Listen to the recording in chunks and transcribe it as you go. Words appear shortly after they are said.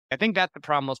I think that's the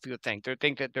problem most people think. They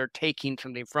think that they're taking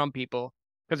something from people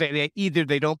because they either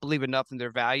they don't believe enough in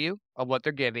their value of what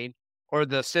they're giving or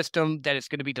the system that it's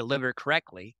going to be delivered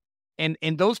correctly. And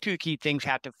those two key things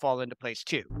have to fall into place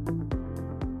too.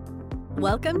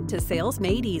 Welcome to Sales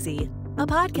Made Easy, a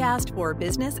podcast for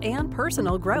business and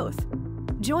personal growth.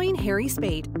 Join Harry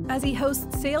Spaight as he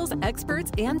hosts sales experts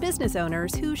and business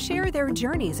owners who share their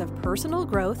journeys of personal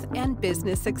growth and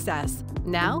business success.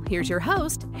 Now, here's your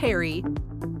host, Harry.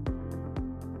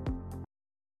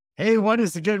 Hey, what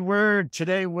is the good word?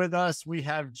 Today with us, we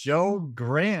have Joe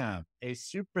Graham, a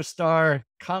superstar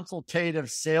consultative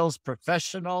sales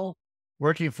professional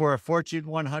working for a Fortune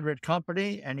 100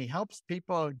 company, and he helps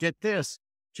people, get this,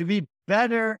 to be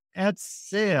better at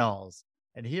sales.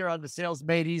 And here on the Sales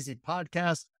Made Easy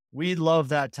podcast, we love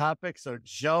that topic. So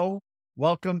Joe,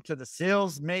 welcome to the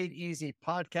Sales Made Easy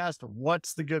podcast.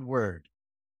 What's the good word?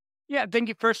 Yeah, thank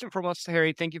you first and foremost,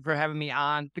 Harry. Thank you for having me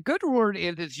on. The good word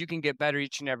is you can get better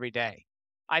each and every day.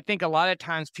 I think a lot of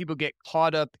times people get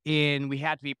caught up in we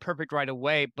have to be perfect right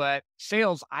away, but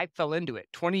sales, I fell into it.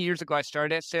 20 years ago, I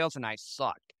started at sales and I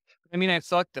sucked. I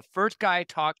sucked. The first guy I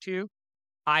talked to,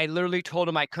 I literally told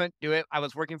him I couldn't do it. I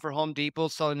was working for Home Depot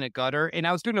selling a gutter and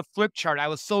I was doing a flip chart. I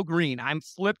was so green. I'm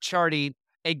flip charting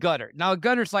a gutter. Now a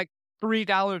gutter's like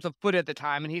 $3 a foot at the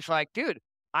time. And he's like, dude,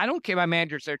 I don't care. My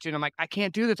manager's there too. And I'm like, I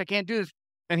can't do this. I can't do this.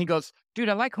 And he goes, dude,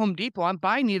 I like Home Depot. I'm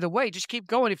buying either way. Just keep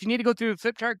going. If you need to go through the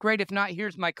flip chart, great. If not,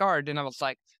 here's my card. And I was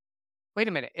like, wait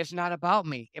a minute. It's not about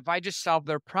me. If I just solve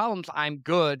their problems, I'm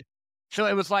good. So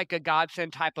it was like a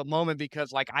godsend type of moment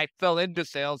because like I fell into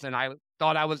sales and I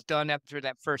thought I was done after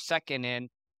that first second. And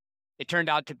it turned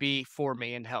out to be for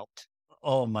me and helped.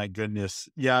 Oh my goodness.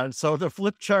 Yeah. So the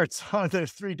flip charts on the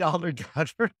 $3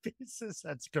 gutter pieces,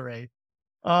 that's great.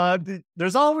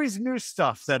 There's always new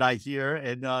stuff that I hear,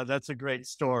 and that's a great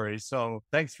story. So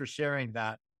thanks for sharing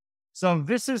that. So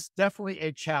this is definitely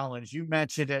a challenge. You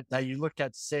mentioned it, that you look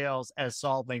at sales as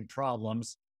solving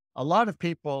problems. A lot of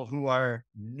people who are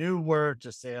newer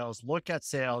to sales look at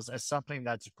sales as something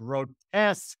that's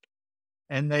grotesque,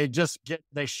 and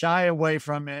they shy away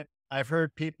from it. I've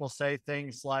heard people say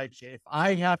things like, if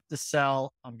I have to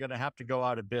sell, I'm going to have to go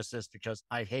out of business because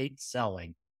I hate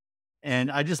selling.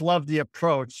 And I just love the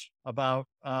approach about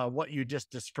what you just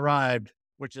described,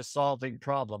 which is solving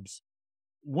problems.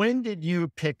 When did you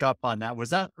pick up on that?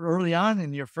 Was that early on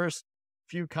in your first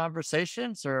few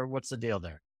conversations, or what's the deal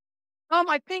there?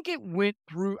 I think it went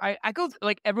through, I go,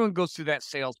 like everyone goes through that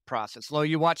sales process. So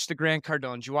you watch the Grant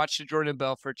Cardones, you watch the Jordan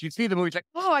Belforts, you see the movies like,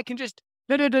 oh, I can just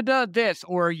this,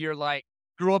 or you're like,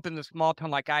 grew up in the small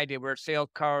town like I did where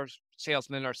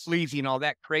salesmen are sleazy and all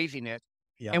that craziness.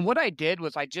 Yeah. And what I did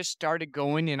was I just started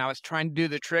going and I was trying to do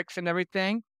the tricks and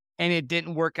everything, and it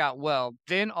didn't work out well.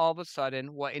 Then all of a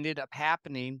sudden, what ended up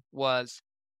happening was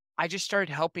I just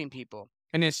started helping people.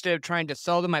 And instead of trying to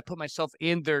sell them, I put myself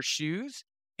in their shoes,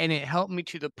 and it helped me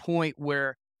to the point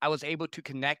where I was able to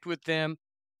connect with them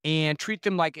and treat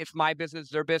them like it's my business,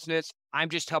 their business. I'm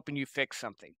just helping you fix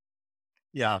something.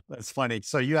 Yeah, that's funny.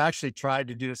 So you actually tried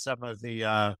to do some of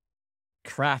the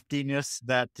craftiness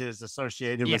that is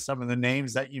associated Yeah. with some of the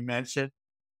names that you mentioned.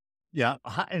 Yeah.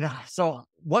 So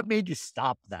what made you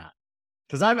stop that?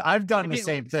 Because I've done the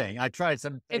same thing. I tried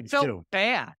some It things felt too.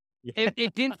 bad. Yeah.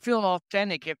 It didn't feel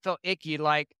authentic. It felt icky.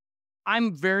 Like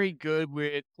I'm very good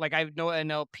with, like, I know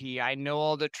NLP. I know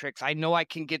all the tricks. I know I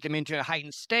can get them into a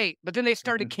heightened state, but then they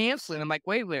started Mhm. canceling. I'm like,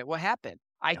 wait a minute, what happened?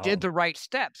 I did Oh. the right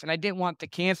steps and I didn't want the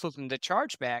cancels and the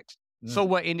chargebacks. So Mhm.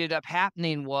 what ended up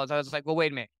happening was I was like, well,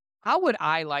 wait a minute. How would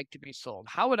I like to be sold?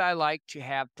 How would I like to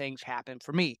have things happen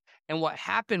for me? And what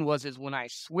happened is when I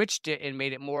switched it and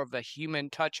made it more of a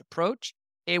human touch approach,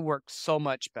 it worked so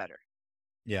much better.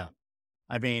 Yeah.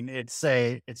 I mean, it's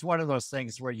one of those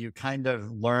things where you kind of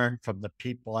learn from the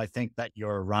people, I think, that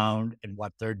you're around and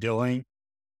what they're doing.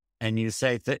 And you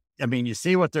say that, I mean, you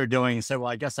see what they're doing and say,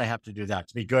 well, I guess I have to do that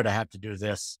to be good. I have to do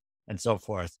this and so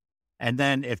forth. And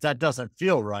then if that doesn't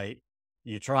feel right,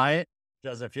 you try it.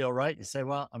 Does it feel right? You say,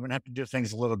 well, I'm going to have to do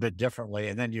things a little bit differently.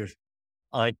 And then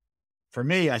like, for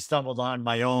me, I stumbled on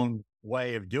my own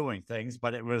way of doing things,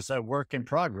 but it was a work in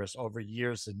progress over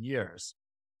years and years.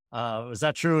 Was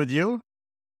that true with you?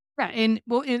 Yeah, and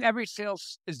well, in every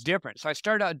sales is different. So I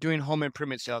started out doing home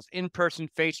improvement sales in person,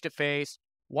 face to face,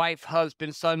 wife,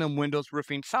 husband, son, and windows,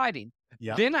 roofing, siding.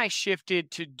 Yeah. Then I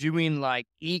shifted to doing like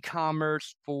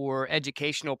e-commerce for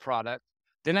educational products.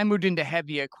 Then I moved into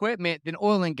heavy equipment, then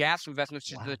oil and gas investments,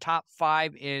 which is the Wow. top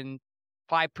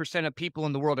 5% of people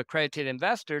in the world accredited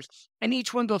investors. And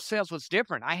each one of those sales was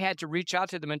different. I had to reach out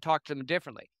to them and talk to them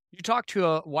differently. You talk to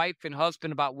a wife and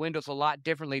husband about windows a lot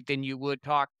differently than you would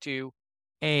talk to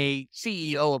a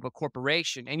CEO of a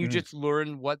corporation, and you Mm. just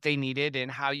learn what they needed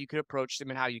and how you could approach them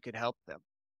and how you could help them.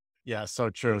 Yeah, so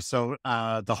true. So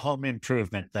the home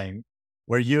improvement thing,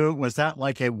 was that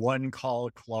like a one call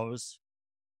close?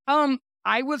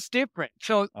 I was different.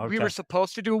 So we were Okay.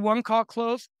 supposed to do a one call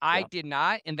close. I Yeah. did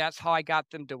not, and that's how I got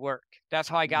them to work. That's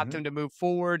how I got Hmm. them to move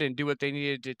forward and do what they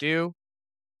needed to do.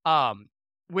 Um,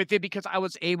 with it because I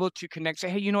was able to connect, say,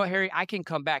 hey, you know what, Harry, I can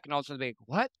come back. And also they,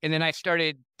 what? And then I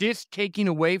started this taking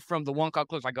away from the one call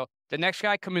close. I go, the next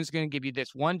guy coming is going to give you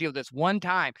this one deal, this one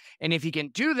time. And if he can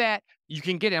do that, you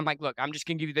can get it. I'm like, look, I'm just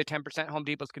going to give you the 10% Home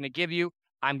Depot's going to give you.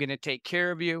 I'm going to take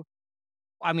care of you.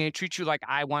 I'm going to treat you like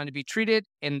I wanted to be treated.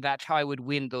 And that's how I would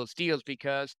win those deals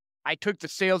because I took the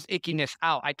sales ickiness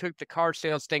out. I took the car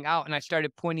sales thing out and I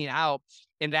started pointing out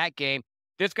in that game,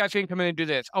 this guy's going to come in and do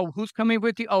this. Oh, who's coming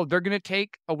with you? Oh, they're going to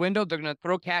take a window. They're going to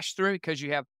throw cash through it because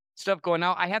you have stuff going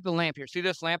out. I have the lamp here. See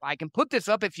this lamp? I can put this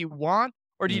up if you want,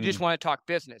 or do you just Mm. want to talk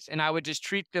business? And I would just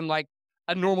treat them like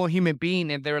a normal human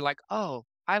being. And they're like, oh,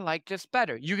 I like this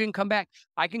better. You can come back.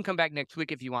 I can come back next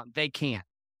week if you want. They can't.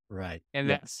 Right. And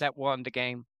Yes. that won the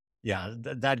game. Yeah.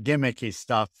 That gimmicky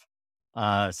stuff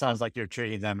sounds like you're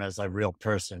treating them as a real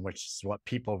person, which is what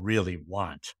people really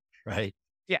want. Right.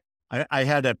 Yeah. I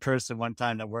had a person one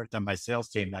time that worked on my sales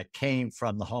team that came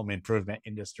from the home improvement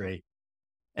industry.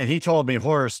 And he told me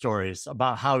horror stories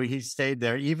about how he stayed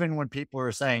there, even when people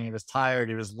were saying he was tired,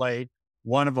 he was late.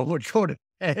 One of them would go to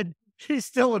bed. He's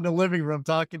still in the living room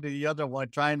talking to the other one,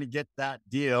 trying to get that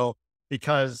deal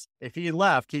because if he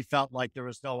left, he felt like there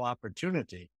was no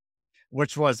opportunity,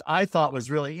 which was, I thought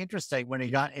was really interesting when he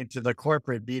got into the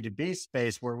corporate B2B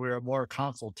space where we were more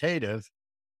consultative.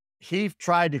 He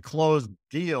tried to close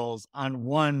deals on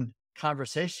one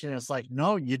conversation. It's like,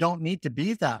 no, you don't need to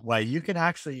be that way. You can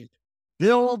actually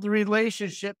build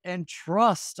relationship and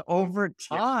trust over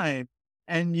Yeah. time,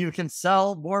 and you can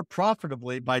sell more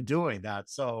profitably by doing that.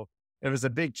 So it was a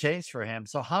big change for him.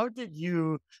 So how did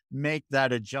you make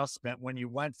that adjustment when you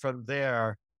went from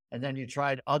there and then you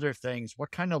tried other things? What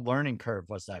kind of learning curve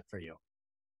was that for you?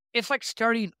 It's like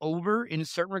starting over in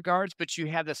certain regards, but you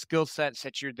have the skill sets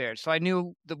that you're there. So I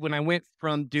knew that when I went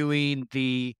from doing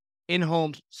the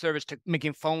in-home service to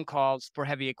making phone calls for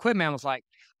heavy equipment, I was like,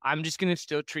 I'm just going to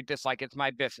still treat this like it's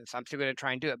my business. I'm still going to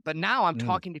try and do it. But now I'm Mm.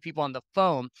 talking to people on the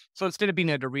phone. So instead of being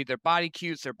able to read their body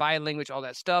cues, their body language, all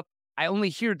that stuff, I only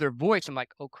hear their voice. I'm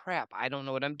like, oh crap, I don't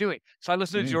know what I'm doing. So I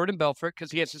listen to Mm. Jordan Belfort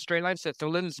because he has a straight line system.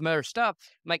 I listen to some other stuff.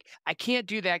 I'm like, I can't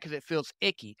do that because it feels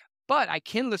icky. But I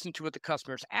can listen to what the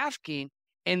customer's asking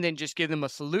and then just give them a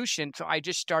solution. So I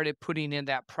just started putting in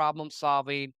that problem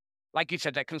solving, like you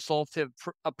said, that consultative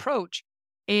approach.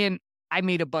 And I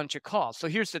made a bunch of calls. So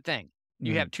here's the thing.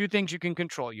 You Mm. have two things you can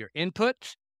control, your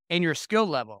input and your skill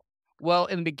level. Well,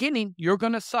 in the beginning, you're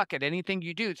going to suck at anything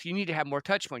you do. So you need to have more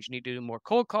touch points. You need to do more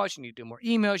cold calls. You need to do more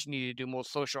emails. You need to do more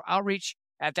social outreach.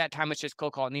 At that time, it's just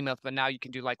cold call and emails, but now you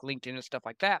can do like LinkedIn and stuff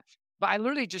like that. But I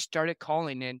literally just started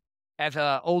calling in, as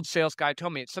a old sales guy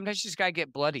told me, sometimes you just gotta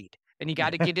get bloodied, and you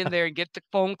gotta get in there and get the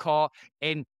phone call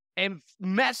and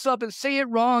mess up and say it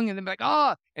wrong, and then be like,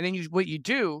 "Ah," and then what you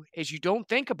do is you don't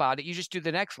think about it, you just do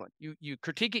the next one. You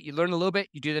critique it, you learn a little bit,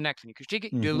 you do the next one. You critique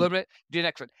it, you do a Mhm. little bit, you do the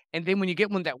next one. And then when you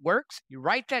get one that works, you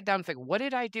write that down and think, "What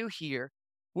did I do here?"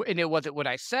 And was it what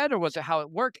I said or was it how it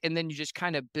worked? And then you just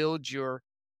kinda build your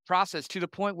process to the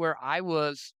point where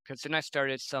because then I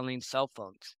started selling cell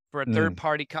phones for a third Mm.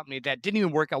 party company that didn't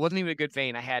even work out, wasn't even a good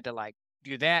vein. I had to like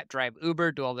do that, drive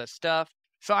Uber, do all this stuff.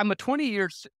 So I'm a 20-year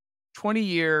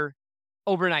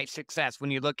overnight success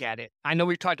when you look at it. I know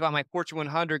we talked about my Fortune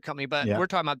 100 company, but Yeah. we're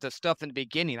talking about the stuff in the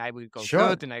beginning. I would go Sure.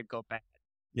 good, then I'd go bad.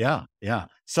 Yeah, yeah.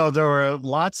 So there were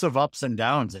lots of ups and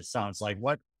downs, it sounds like.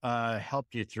 What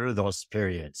helped you through those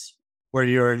periods where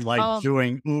you're like Um,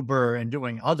 doing Uber and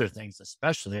doing other things,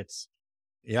 especially?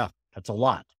 Yeah, that's a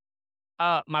lot.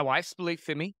 my wife's belief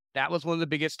in me, that was one of the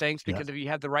biggest things Yeah. because if you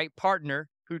have the right partner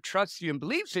who trusts you and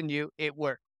believes in you, it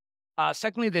works.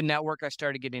 Secondly, the network I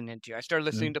started getting into. I started Mm.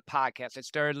 listening to podcasts. I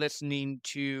started listening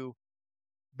to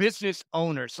business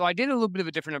owners. So I did a little bit of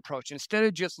a different approach. Instead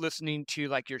of just listening to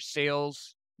like your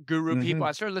sales guru people, Hmm.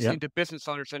 I started Yep. listening to business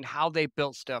owners and how they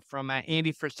built stuff from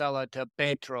Andy Frisella to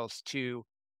Petros to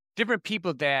different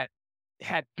people that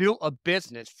had built a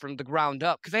business from the ground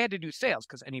up because they had to do sales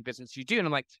because any business you do. And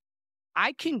I'm like,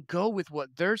 I can go with what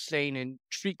they're saying and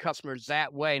treat customers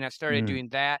that way. And I started Mm. doing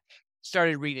that,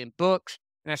 started reading books,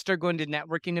 and I started going to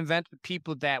networking events with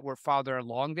people that were farther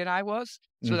along than I was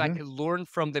so that I Hmm. could learn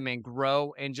from them and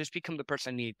grow and just become the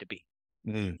person I needed to be.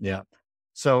 Mm. Yeah.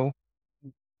 So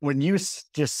when you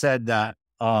just said that,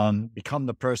 become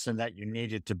the person that you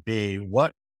needed to be,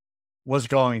 what was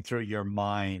going through your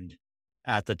mind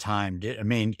at the time? I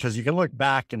mean, because you can look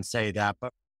back and say that,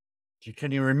 but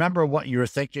can you remember what you were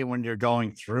thinking when you're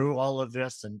going through all of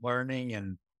this and learning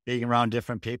and being around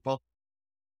different people?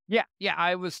 Yeah, yeah,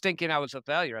 I was thinking I was a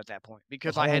failure at that point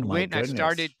because I Oh had my went and I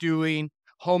started goodness. doing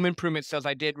home improvement sales.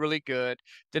 I did really good.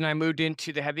 Then I moved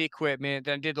into the heavy equipment.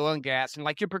 Then I did oil and gas. And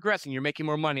like you're progressing, you're making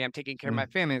more money. I'm taking care of my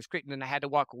Mm, family. It's great. And then I had to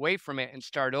walk away from it and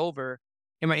start over,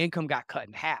 and my income got cut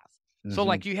in half. So mhm,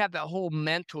 like you have that whole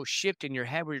mental shift in your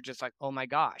head where you're just like, oh my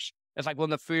gosh. It's like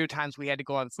one of the few times we had to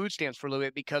go on food stamps for a little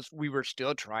bit because we were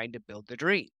still trying to build the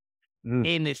dream. mm,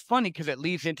 And it's funny because it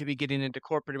leads into me getting into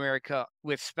corporate America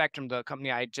with Spectrum, the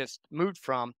company I just moved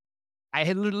from. I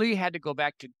had literally had to go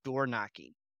back to door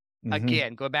knocking mhm,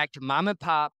 again, go back to mom and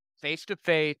pop, face to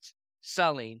face,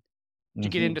 selling to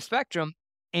get mhm, into Spectrum.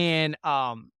 And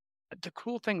the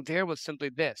cool thing there was simply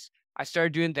this. I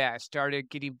started doing that. I started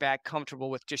getting back comfortable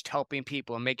with just helping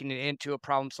people and making it into a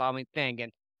problem solving thing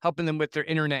and helping them with their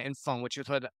internet and phone, which was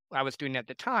what I was doing at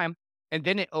the time. And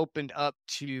then it opened up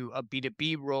to a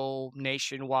B2B role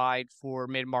nationwide for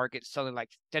mid market, selling like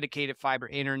dedicated fiber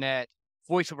internet,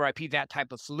 voice over IP, that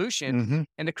type of solution. mhm,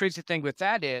 And the crazy thing with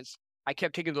that is I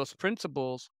kept taking those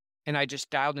principles and I just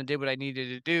dialed and did what I needed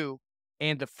to do.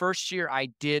 And the first year I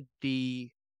did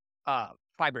the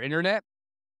fiber internet,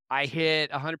 I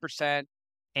hit 100%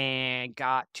 and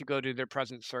got to go to their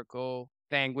President Circle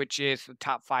thing, which is the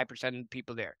top 5% of the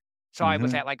people there. So I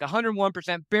was mhm. at like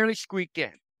 101%, barely squeaked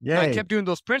in. Now I Yay. kept doing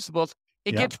those principles.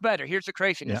 It Yep, gets better. Here's the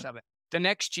craziness yep. of it. The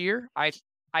next year,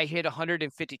 I hit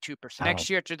 152%. Wow. Next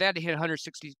year after that, I hit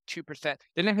 162%.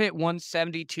 Then I hit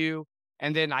 172.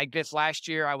 And then I guess last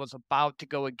year I was about to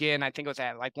go again. I think it was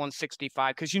at like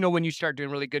 165. Because when you start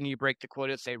doing really good and you break the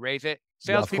quotas, they raise it.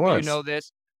 Yeah, of Salespeople, you course. know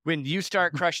this. When you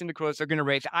start crushing the quotas, they're going to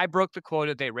raise it. I broke the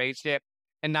quota, they raised it,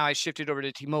 and now I shifted over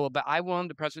to T-Mobile. But I won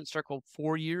the President Circle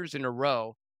 4 years in a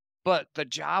row. But the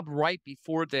job right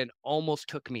before then almost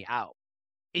took me out.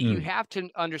 You Mm, have to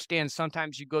understand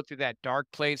sometimes you go through that dark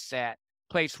place, that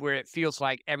place where it feels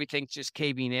like everything's just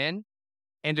caving in.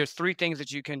 And there's three things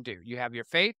that you can do. You have your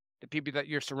faith, the people that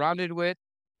you're surrounded with,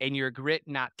 and your grit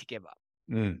not to give up.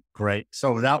 great.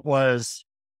 So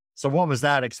what was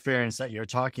that experience that you're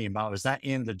talking about? Was that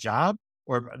in the job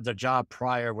or the job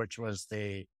prior, which was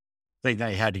the thing that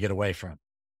you had to get away from?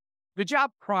 The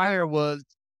job prior was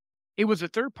it was a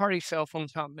third party cell phone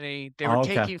company. They were Oh,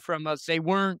 okay. taking from us. They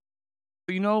weren't,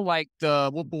 like the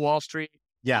Wolf of Wall Street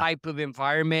Yeah. type of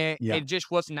environment. Yeah. It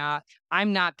just was not.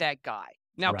 I'm not that guy.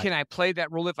 Now, Right. can I play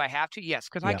that role if I have to? Yes,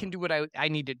 because I Yeah. can do what I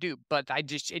need to do. But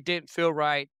it didn't feel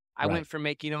right. I Right. went from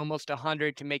making almost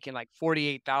 100 to making like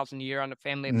 48,000 a year on a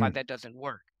family of five. Mm, That doesn't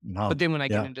work. But no. then when I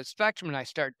get Yeah. into Spectrum and I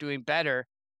start doing better,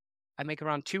 I make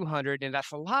around 200, and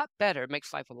that's a lot better. It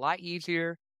makes life a lot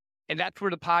easier. And that's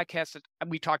where the podcast that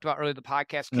we talked about earlier, the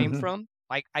podcast came Hmm. from.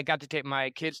 Like I got to take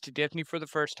my kids to Disney for the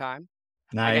first time.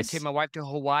 I got to take Nice. my wife to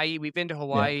Hawaii. We've been to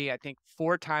Yeah. Hawaii, I think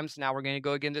 4 times now. We're going to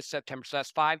go again this September. So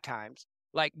that's 5 times.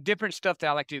 Like different stuff that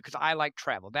I like to do because I like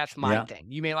travel. That's my Yeah.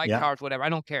 thing. You may like Yeah. cars, whatever. I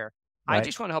don't care. I Right.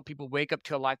 just want to help people wake up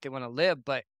to a life they want to live.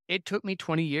 But it took me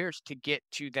 20 years to get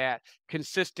to that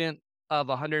consistent of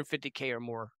 150K or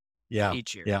more Yeah.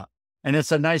 each year. Yeah. And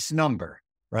it's a nice number,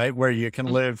 right? Where you can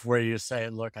Mhm. live, where you say,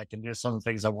 look, I can do some of the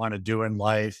things I want to do in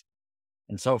life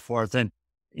and so forth. And,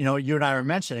 you and I were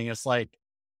mentioning, it's like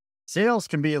sales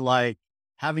can be like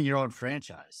having your own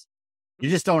franchise. You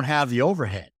just don't have the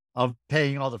overhead of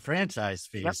paying all the franchise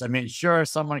Yep. fees. I mean, sure,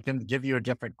 someone can give you a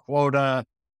different quota,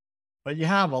 but you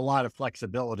have a lot of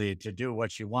flexibility to do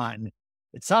what you want. And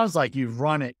it sounds like you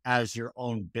run it as your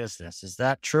own business. Is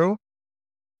that true?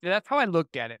 Yeah, that's how I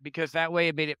looked at it because that way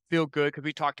it made it feel good because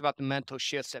we talked about the mental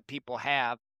shifts that people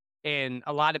have. And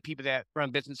a lot of people that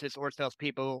run businesses or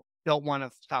salespeople don't want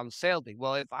to sound salesy.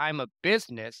 Well, if I'm a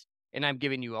business and I'm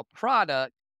giving you a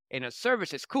product and a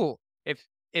service, it's cool.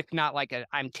 If not like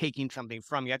I'm taking something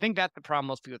from you. I think that's the problem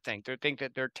most people think. They think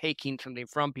that they're taking something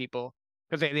from people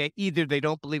because they either they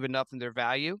don't believe enough in their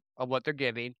value of what they're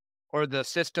giving or the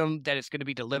system that it's going to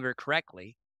be delivered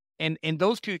correctly. And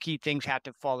those two key things have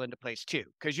to fall into place too,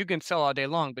 because you can sell all day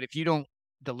long, but if you don't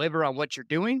deliver on what you're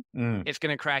doing, Mm, it's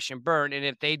going to crash and burn. And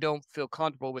if they don't feel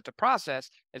comfortable with the process,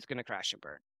 it's going to crash and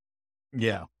burn.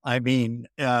 yeah. I mean,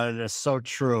 that's so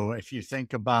true. If you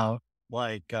think about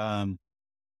like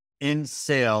in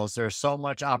sales, there's so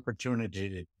much opportunity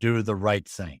to do the right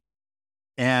thing.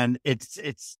 And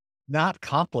it's not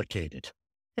complicated,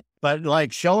 but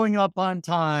like showing up on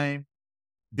time,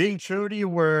 being true to your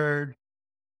word,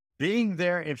 being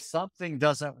there if something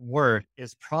doesn't work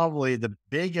is probably the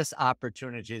biggest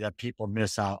opportunity that people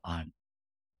miss out on,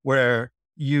 where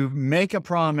you make a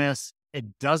promise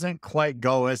it doesn't quite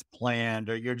go as planned,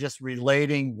 or you're just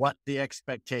relating what the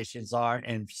expectations are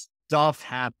and stuff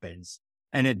happens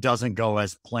and it doesn't go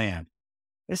as planned.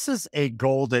 This is a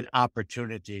golden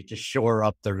opportunity to shore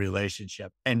up the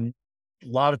relationship. And a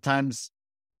lot of times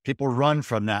people run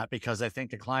from that because they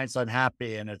think the client's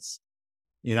unhappy and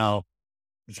you know,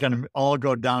 it's going to all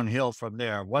go downhill from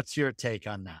there. What's your take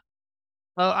on that?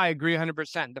 I agree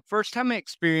 100%. The first time I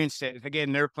experienced it,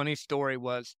 again, their funny story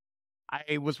was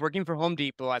I was working for Home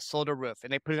Depot. I sold a roof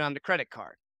and they put it on the credit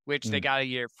card, which they Mm, got a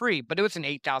year free, but it was an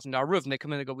 $8,000 roof. And they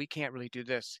come in and go, we can't really do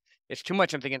this. It's too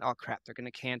much. I'm thinking, oh crap, they're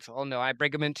going to cancel. Oh no, I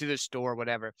break them into the store,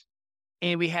 whatever.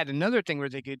 And we had another thing where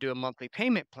they could do a monthly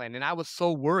payment plan. And I was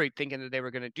so worried thinking that they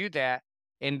were going to do that.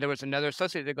 And there was another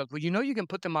associate that goes, well, you can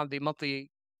put them on the monthly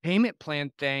payment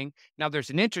plan thing. Now there's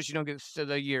an interest. You don't get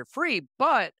the year free,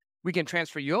 but we can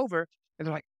transfer you over. And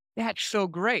they're like, that's so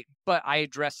great. But I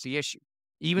addressed the issue,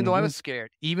 even though I mhm. was scared,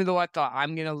 even though I thought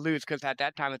I'm going to lose. Because at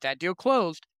that time, if that deal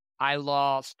closed, I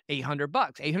lost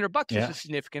 $800. $800 is a Yeah.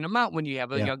 significant amount when you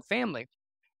have a Yeah. young family.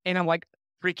 And I'm like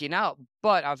freaking out,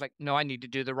 but I was like, no, I need to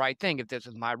do the right thing if this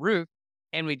is my roof.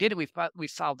 And we did it. We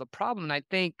solved the problem. And I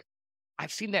think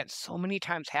I've seen that so many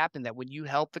times happen that when you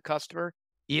help the customer,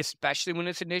 especially when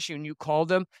it's an issue and you call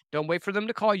them, don't wait for them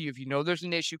to call you. If you know there's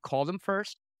an issue, call them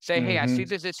first. Say, hey, I see Mhm.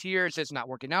 this is here. Is this not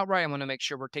working out right? I want to make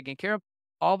sure we're taking care of.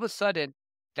 All of a sudden,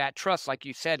 that trust, like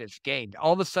you said, is gained.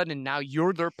 All of a sudden, now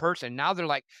you're their person. Now they're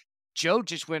like, Joe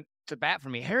just went to bat for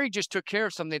me. Harry just took care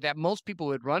of something that most people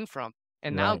would run from.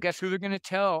 And now Right. guess who they're going to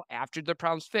tell after their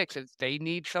problem's fixed? If they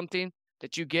need something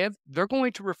that you give, they're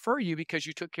going to refer you because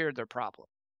you took care of their problem.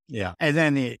 Yeah. And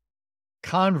then the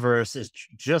converse is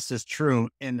just as true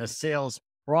in the sales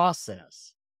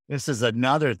process. This is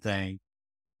another thing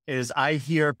is I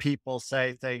hear people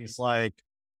say things like,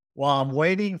 well, I'm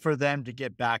waiting for them to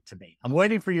get back to me. I'm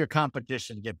waiting for your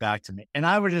competition to get back to me. And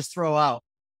I would just throw out,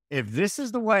 if this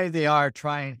is the way they are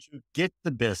trying to get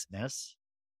the business,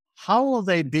 how will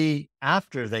they be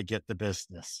after they get the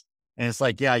business? And it's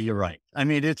like, yeah, you're right. I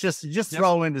mean, it's just Yep.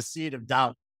 throw in the seed of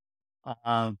doubt.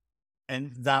 Um,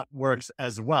 and that works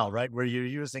as well, right? Where you're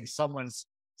using someone's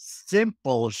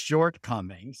simple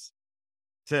shortcomings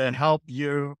to help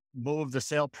you move the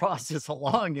sale process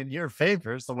along in your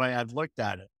favor is the way I've looked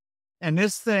at it. And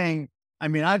this thing, I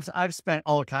mean, I've spent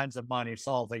all kinds of money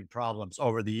solving problems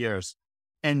over the years.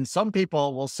 And some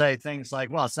people will say things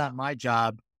like, well, it's not my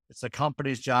job, it's the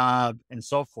company's job, and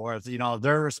so forth.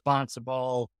 They're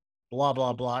responsible, blah,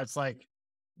 blah, blah. It's like,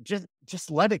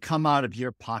 just let it come out of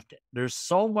your pocket. There's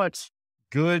so much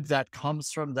good that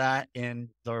comes from that in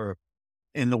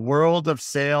the world of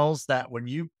sales, that when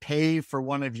you pay for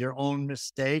one of your own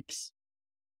mistakes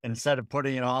instead of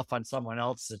putting it off on someone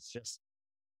else,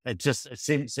 it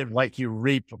seems like you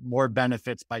reap more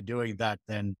benefits by doing that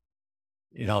than,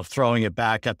 throwing it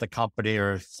back at the company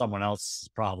or someone else's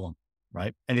problem.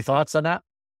 Right. Any thoughts on that?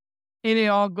 And it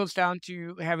all goes down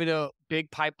to having a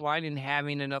big pipeline and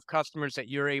having enough customers that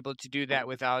you're able to do that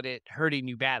without it hurting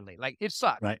you badly. Like it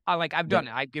sucks. Right. I've Yeah. done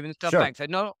it. I've given stuff Sure. back. Said,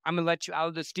 no, I'm gonna let you out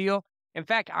of this deal. In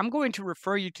fact, I'm going to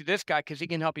refer you to this guy because he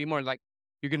can help you more. Like,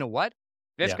 you're gonna what?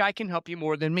 This Yeah. guy can help you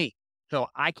more than me. So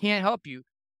I can't help you.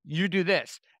 You do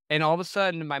this. And all of a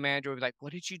sudden my manager was like,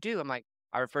 what did you do? I'm like,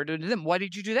 I referred to them. What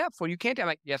did you do that for? You can't. I'm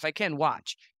like, yes, I can.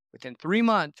 Watch. Within 3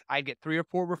 months, I'd get 3 or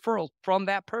 4 referrals from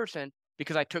that person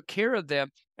because I took care of them.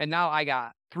 And now I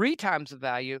got 3 times the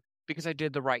value because I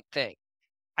did the right thing.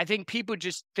 I think people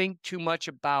just think too much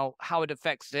about how it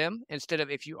affects them instead of,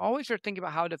 if you always are thinking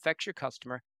about how it affects your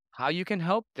customer, how you can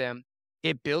help them,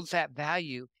 it builds that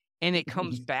value and it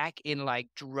comes back in like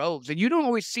droves. And you don't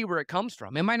always see where it comes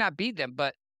from. It might not be them,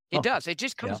 but it Oh, does. It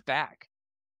just yeah. comes back.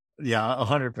 Yeah.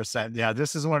 100%. Yeah.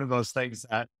 This is one of those things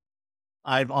that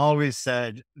I've always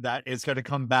said that it's going to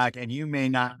come back, and you may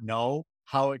not know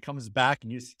how it comes back.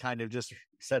 And kind of just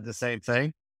said the same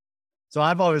thing. So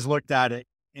I've always looked at it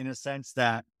in a sense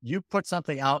that you put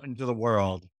something out into the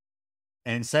world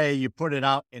and say you put it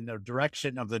out in the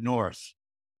direction of the north.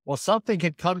 Well, something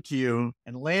can come to you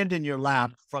and land in your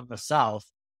lap from the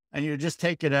south, and you just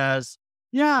take it as,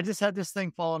 yeah, I just had this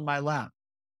thing fall in my lap.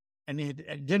 And you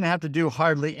didn't have to do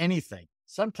hardly anything.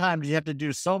 Sometimes you have to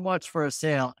do so much for a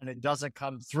sale and it doesn't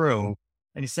come through.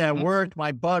 And you say, I Mhm. worked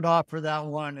my butt off for that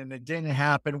one and it didn't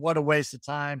happen. What a waste of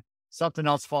time. Something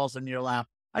else falls in your lap.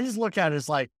 I just look at it as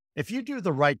like, if you do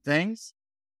the right things,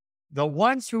 the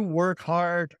ones who work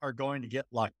hard are going to get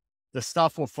lucky. The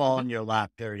stuff will fall Mhm. in your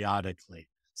lap periodically.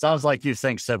 Sounds like you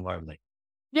think similarly.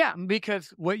 Yeah, because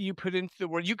what you put into the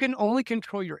world, you can only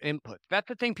control your input. That's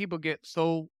the thing people get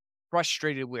so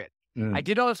frustrated with. I Mm,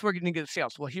 did all this work to get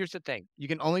sales. Well, here's the thing. You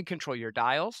can only control your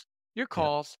dials, your yeah.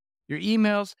 calls, your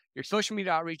emails, your social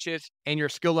media outreaches, and your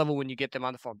skill level when you get them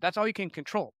on the phone. That's all you can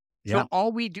control. Yeah. So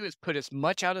all we do is put as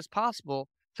much out as possible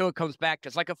till it comes back.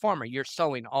 Just like a farmer, you're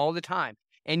sowing all the time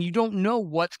and you don't know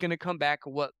what's going to come back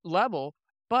at what level.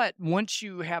 But once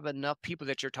you have enough people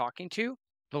that you're talking to,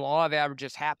 the law of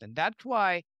averages happen. That's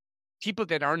why people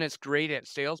that aren't as great at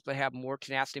sales but have more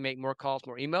tenacity, make more calls,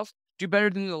 more emails, do better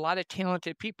than a lot of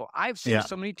talented people. I've seen Yeah.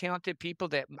 so many talented people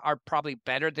that are probably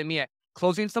better than me at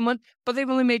closing someone, but they've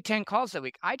only made 10 calls that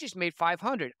week. I just made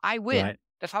 500. I win. Right.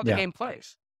 That's how the Yeah. game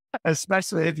plays.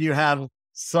 Especially if you have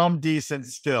some decent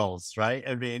skills, right?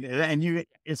 I mean, and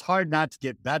it's hard not to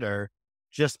get better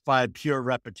just by pure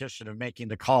repetition of making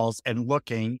the calls and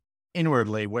looking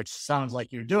inwardly, which sounds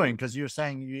like you're doing because you're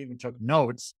saying you even took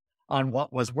notes on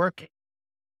what was working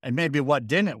and maybe what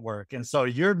didn't work. And so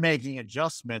you're making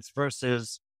adjustments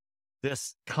versus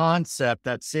this concept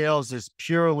that sales is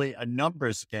purely a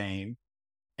numbers game.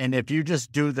 And if you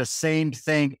just do the same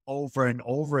thing over and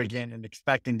over again and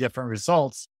expecting different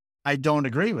results, I don't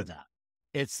agree with that.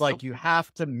 It's like you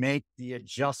have to make the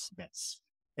adjustments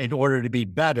in order to be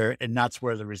better. And that's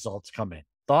where the results come in.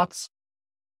 Thoughts?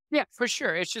 Yeah, for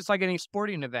sure. It's just like any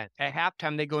sporting event. At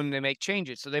halftime, they go in and they make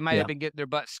changes. So they might Yeah. have been getting their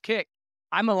butts kicked.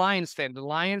 I'm a Lions fan. The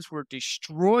Lions were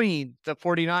destroying the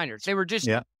 49ers. They were just,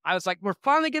 Yeah. I was like, we're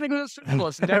finally going to go to the Super Bowl.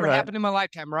 It's never Right. happened in my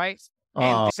lifetime, right?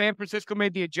 And San Francisco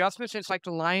made the adjustments. It's like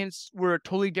the Lions were a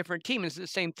totally different team. It's the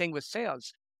same thing with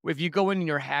sales. If you go in and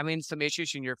you're having some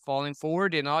issues and you're falling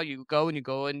forward and all, you go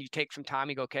and you take some time,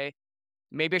 you go, okay,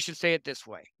 maybe I should say it this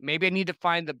way. Maybe I need to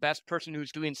find the best person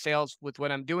who's doing sales with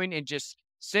what I'm doing and just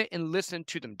sit and listen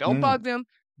to them. Don't bug them.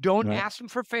 Don't Right. ask them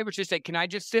for favors. Just say, can I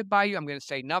just sit by you? I'm going to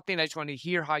say nothing. I just want to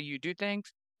hear how you do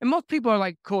things. And most people are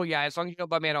like, cool, yeah, as long as you know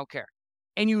about me, I don't care.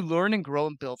 And you learn and grow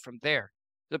and build from there.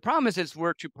 The problem is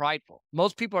we're too prideful.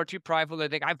 Most people are too prideful. They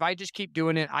think if I just keep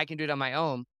doing it, I can do it on my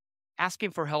own.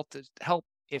 Asking for help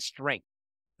is strength,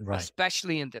 Right.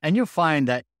 especially in this. And you find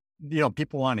that,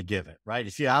 people want to give it, right?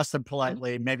 If you ask them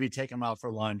politely, maybe take them out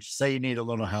for lunch, say you need a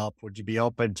little help. Would you be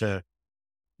open to,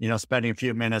 spending a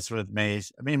few minutes with me?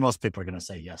 I mean, most people are going to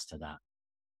say yes to that.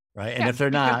 Right. And Yeah, if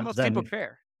they're because not, most then people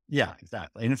care. yeah,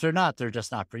 exactly. And if they're not, they're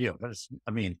just not for you. But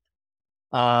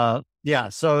yeah,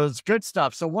 so it's good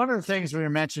stuff. So one of the things we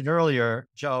mentioned earlier,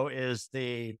 Joe, is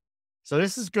so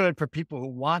this is good for people who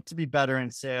want to be better in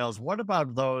sales. What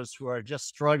about those who are just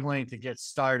struggling to get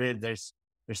started? They're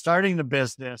starting the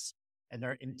business and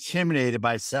they're intimidated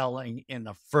by selling in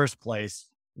the first place.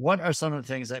 What are some of the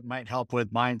things that might help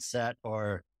with mindset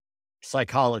or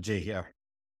psychology here?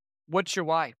 What's your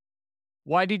why?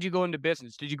 Why did you go into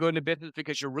business? Did you go into business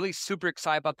because you're really super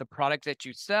excited about the product that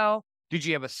you sell? Did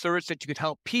you have a service that you could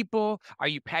help people? Are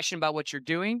you passionate about what you're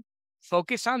doing?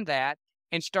 Focus on that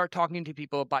and start talking to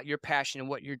people about your passion and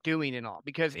what you're doing and all.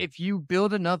 Because if you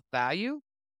build enough value,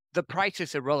 the price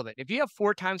is irrelevant. If you have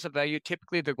 4 times the value,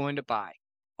 typically they're going to buy.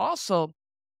 Also,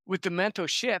 with the mental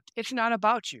shift, it's not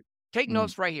about you. Take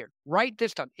notes right here. Write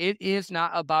this down. It is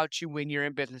not about you when you're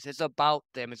in business. It's about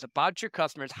them. It's about your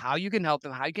customers, how you can help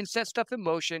them, how you can set stuff in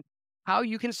motion, how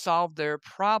you can solve their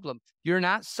problem. You're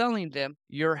not selling them.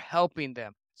 You're helping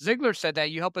them. Ziegler said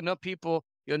that you help enough people,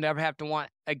 you'll never have to want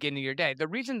again in your day. The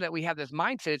reason that we have this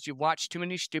mindset is you've watched too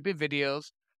many stupid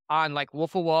videos on like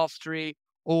Wolf of Wall Street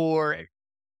or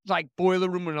like Boiler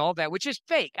Room and all that, which is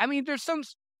fake. I mean, there's some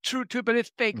truth to it, but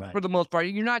it's fake for the most part.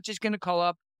 You're not just going to call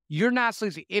up. You're not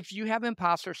sleazy. If you have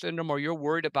imposter syndrome or you're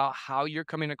worried about how you're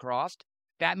coming across,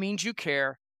 that means you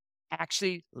care.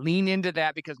 Actually lean into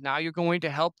that because now you're going to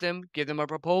help them, give them a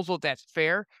proposal that's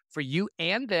fair for you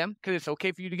and them because it's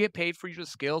okay for you to get paid for your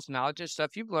skills, knowledge, and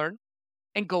stuff you've learned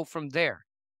and go from there.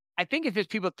 I think if it's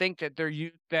people think that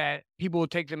that people will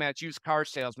take them as used car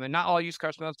salesmen. Not all used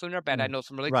car salesmen are bad. I know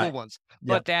some really cool ones,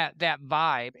 but that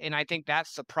vibe, and I think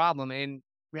that's the problem. In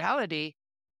reality,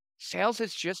 sales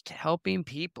is just helping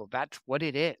people. That's what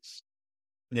it is.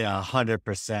 Yeah,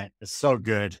 100%. It's so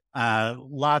good.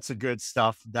 Lots of good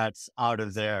stuff that's out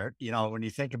of there. When you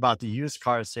think about the used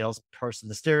car salesperson,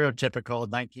 the stereotypical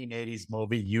 1980s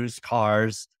movie, used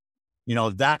cars,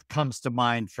 that comes to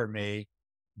mind for me.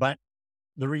 But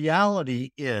the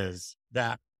reality is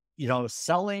that,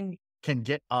 selling can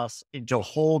get us into a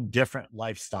whole different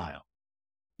lifestyle.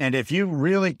 And if you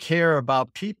really care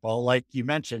about people, like you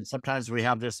mentioned, sometimes we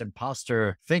have this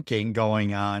imposter thinking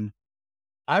going on.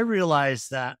 I realize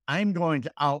that I'm going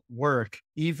to outwork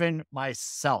even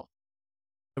myself.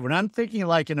 When I'm thinking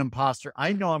like an imposter,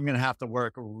 I know I'm going to have to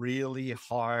work really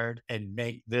hard and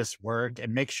make this work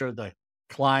and make sure the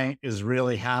client is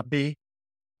really happy.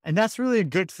 And that's really a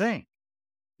good thing.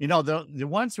 The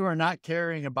ones who are not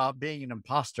caring about being an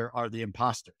imposter are the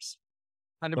imposters.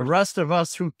 The 100%. rest of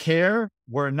us who care,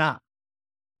 we're not.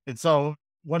 And so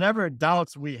whatever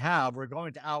doubts we have, we're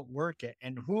going to outwork it.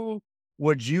 And who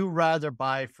would you rather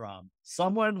buy from?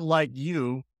 Someone like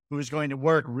you who's going to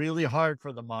work really hard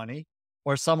for the money,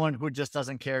 or someone who just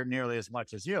doesn't care nearly as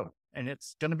much as you? And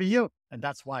it's going to be you. And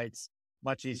that's why it's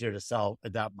much easier to sell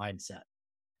with that mindset.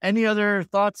 Any other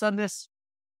thoughts on this?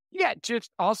 Yeah,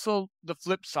 just also the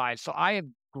flip side. So I have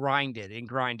grinded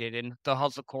in the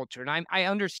hustle culture, and I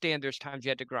understand there's times you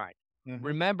have to grind. Hmm.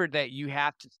 Remember that you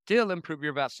have to still improve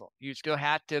your vessel. You still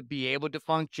have to be able to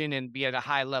function and be at a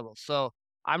high level. So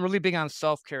I'm really big on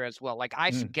self care as well. Like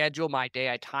I Mm. schedule my day,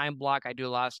 I time block, I do a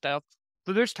lot of stuff.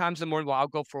 So there's times in the morning where I'll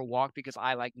go for a walk because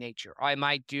I like nature. Or I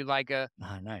might do like a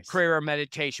Ah, nice. prayer or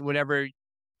meditation, whatever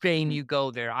vein Mm. you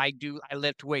go there. I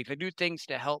lift weights. I do things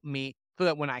to help me so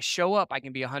that when I show up, I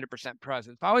can be 100%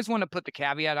 present. So I always want to put the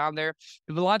caveat on there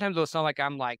because a lot of times it'll sound like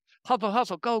I'm like, hustle,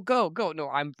 hustle, go, go, go. No,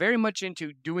 I'm very much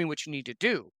into doing what you need to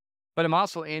do, but I'm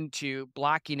also into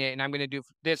blocking it. And I'm going to do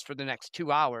this for the next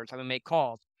 2 hours. I'm going to make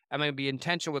calls. I'm going to be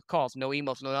intentional with calls, no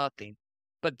emails, no nothing.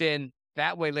 But then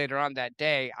that way later on that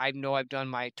day, I know I've done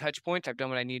my touch points. I've done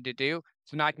what I need to do.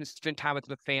 So now I can spend time with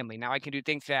the family. Now I can do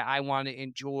things that I want to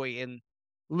enjoy and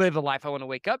live the life I want to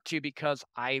wake up to because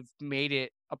I've made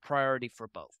it a priority for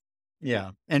both.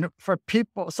 Yeah. And for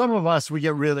people, some of us, we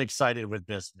get really excited with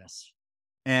business.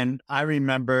 And I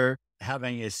remember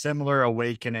having a similar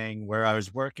awakening where I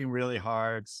was working really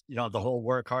hard, the whole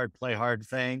work hard, play hard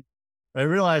thing. But I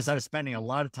realized I was spending a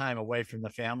lot of time away from the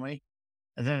family.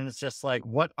 And then it's just like,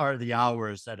 what are the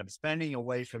hours that I'm spending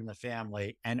away from the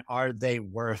family, and are they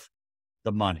worth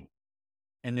the money?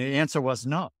 And the answer was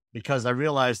no, because I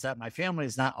realized that my family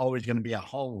is not always going to be at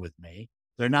home with me.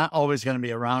 They're not always going to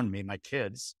be around me, my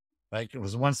kids. Like it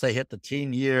was once they hit the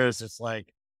teen years, it's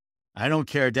like, I don't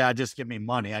care, dad, just give me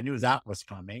money. I knew that was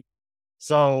coming.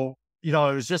 So, it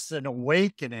was just an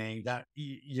awakening that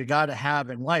you got to have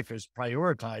in life is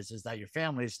prioritize is that your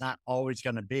family is not always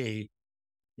going to be,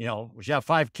 if you have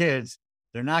 5 kids,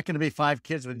 they're not going to be 5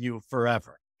 kids with you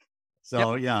forever. Yep.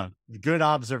 So yeah, good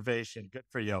observation. Good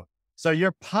for you. So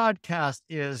your podcast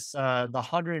is the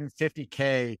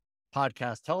 150K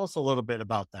podcast. Tell us a little bit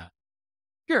about that.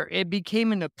 Sure. It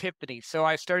became an epiphany. So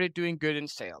I started doing good in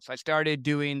sales. I started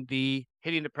doing the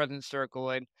hitting the present circle.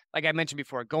 And like I mentioned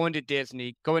before, going to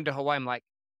Disney, going to Hawaii. I'm like,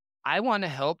 I want to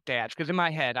help dads. Because in my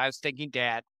head, I was thinking,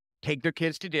 dad, take their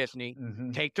kids to Disney,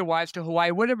 Hmm. take their wives to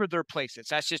Hawaii, whatever their place is.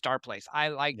 That's just our place. I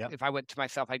like, Yep. if I went to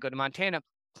myself, I'd go to Montana.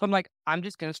 So I'm like, I'm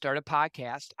just going to start a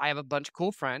podcast. I have a bunch of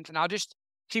cool friends and I'll just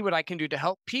see what I can do to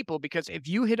help people. Because if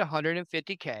you hit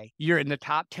 150K, you're in the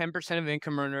top 10% of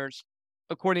income earners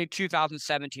according to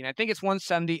 2017. I think it's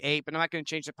 178, but I'm not going to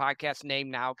change the podcast name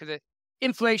now because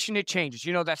inflation, it changes.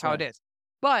 That's how it Right. is.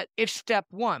 But it's step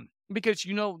one because,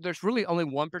 there's really only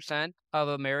 1% of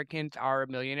Americans are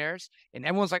millionaires. And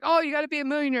everyone's like, oh, you got to be a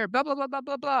millionaire, blah, blah, blah, blah,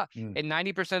 blah, blah. Mm. And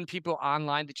 90% of people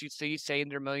online that you see saying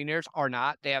they're millionaires are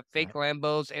not. They have fake Right.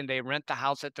 Lambos and they rent the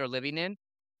house that they're living in.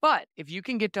 But if you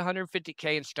can get to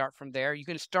 150K and start from there, you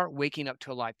can start waking up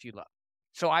to a life you love.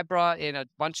 So I brought in a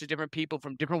bunch of different people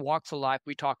from different walks of life.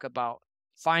 We talk about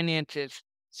finances,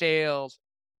 sales,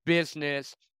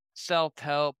 business,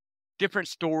 self-help, different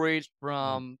stories Mm.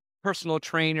 from personal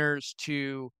trainers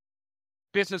to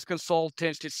business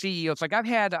consultants to CEOs. Like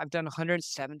I've done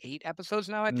 178 episodes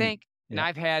now, I Mm. think. And Yeah.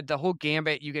 I've had the whole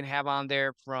gambit you can have on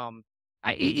there from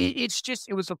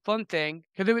it was a fun thing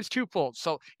because it was twofold.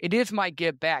 So it is my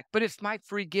give back, but it's my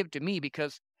free give to me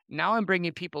because now I'm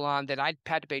bringing people on that I'd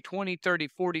had to pay 20, 30,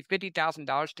 40,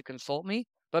 $50,000 to consult me.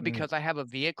 But Mm. because I have a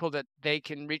vehicle that they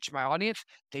can reach my audience,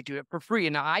 they do it for free.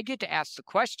 And now I get to ask the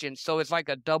questions. So it's like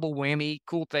a double whammy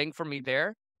cool thing for me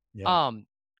there. Yeah. Um,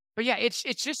 but yeah, it's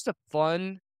just a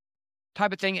fun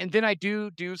type of thing. And then I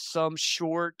do some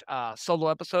short solo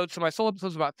episodes. So my solo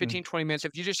episodes are about Mm. 15, 20 minutes.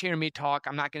 If you just hear me talk,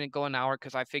 I'm not going to go an hour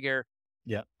because I figure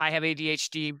Yeah. I have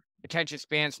ADHD, attention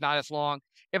span's not as long.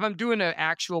 If I'm doing an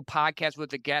actual podcast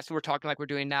with a guest, we're talking like we're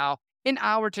doing now, an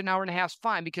hour to an hour and a half is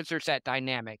fine because there's that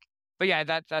dynamic. But yeah,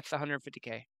 that's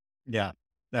 150K. Yeah.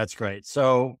 That's great.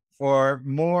 So for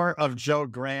more of Joe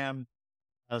Graham,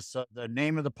 so the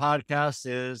name of the podcast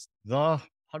is the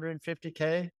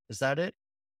 150K. Is that it?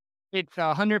 It's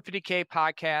a 150K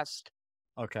podcast.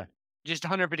 Okay. Just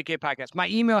 150K podcast. My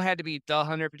email had to be the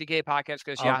 150K podcast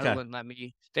because Yahoo Okay. wouldn't let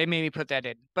me. They made me put that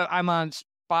in. But I'm on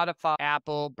Spotify,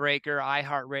 Apple, Breaker,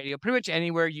 iHeartRadio, pretty much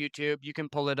anywhere, YouTube. You can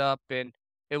pull it up and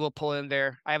it will pull in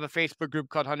there. I have a Facebook group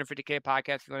called 150K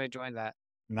Podcast if you want to join that.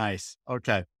 Nice.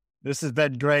 Okay. This has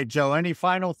been great, Joe. Any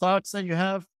final thoughts that you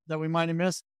have that we might have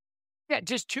missed? Yeah,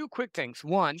 just two quick things.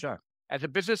 One, Sure. As a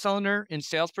business owner and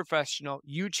sales professional,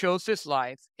 you chose this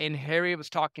life, and Harry was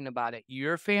talking about it.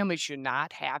 Your family should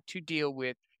not have to deal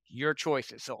with your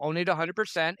choices. So own it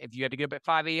 100%. If you had to get up at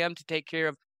 5 a.m. to take care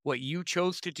of what you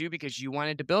chose to do because you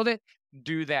wanted to build it,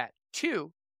 do that.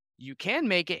 2, you can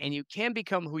make it and you can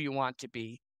become who you want to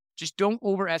be. Just don't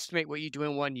overestimate what you do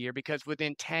in 1 year, because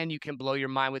within 10, you can blow your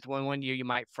mind. With one year, you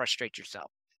might frustrate yourself.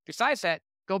 Besides that,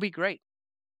 go be great.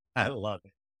 I love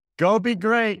it. Go be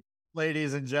great,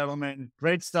 ladies and gentlemen.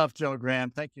 Great stuff, Joe Graham.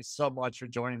 Thank you so much for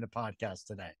joining the podcast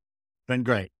today. Been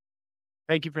great.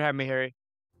 Thank you for having me, Harry.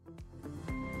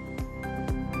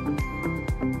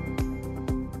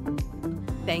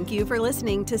 Thank you for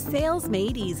listening to Sales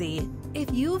Made Easy.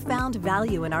 If you found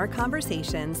value in our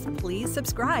conversations, please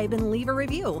subscribe and leave a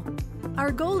review.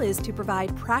 Our goal is to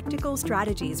provide practical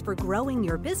strategies for growing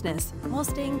your business while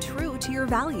staying true to your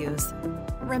values.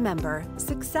 Remember,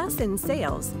 success in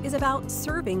sales is about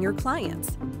serving your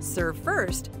clients. Serve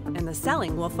first, and the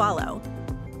selling will follow.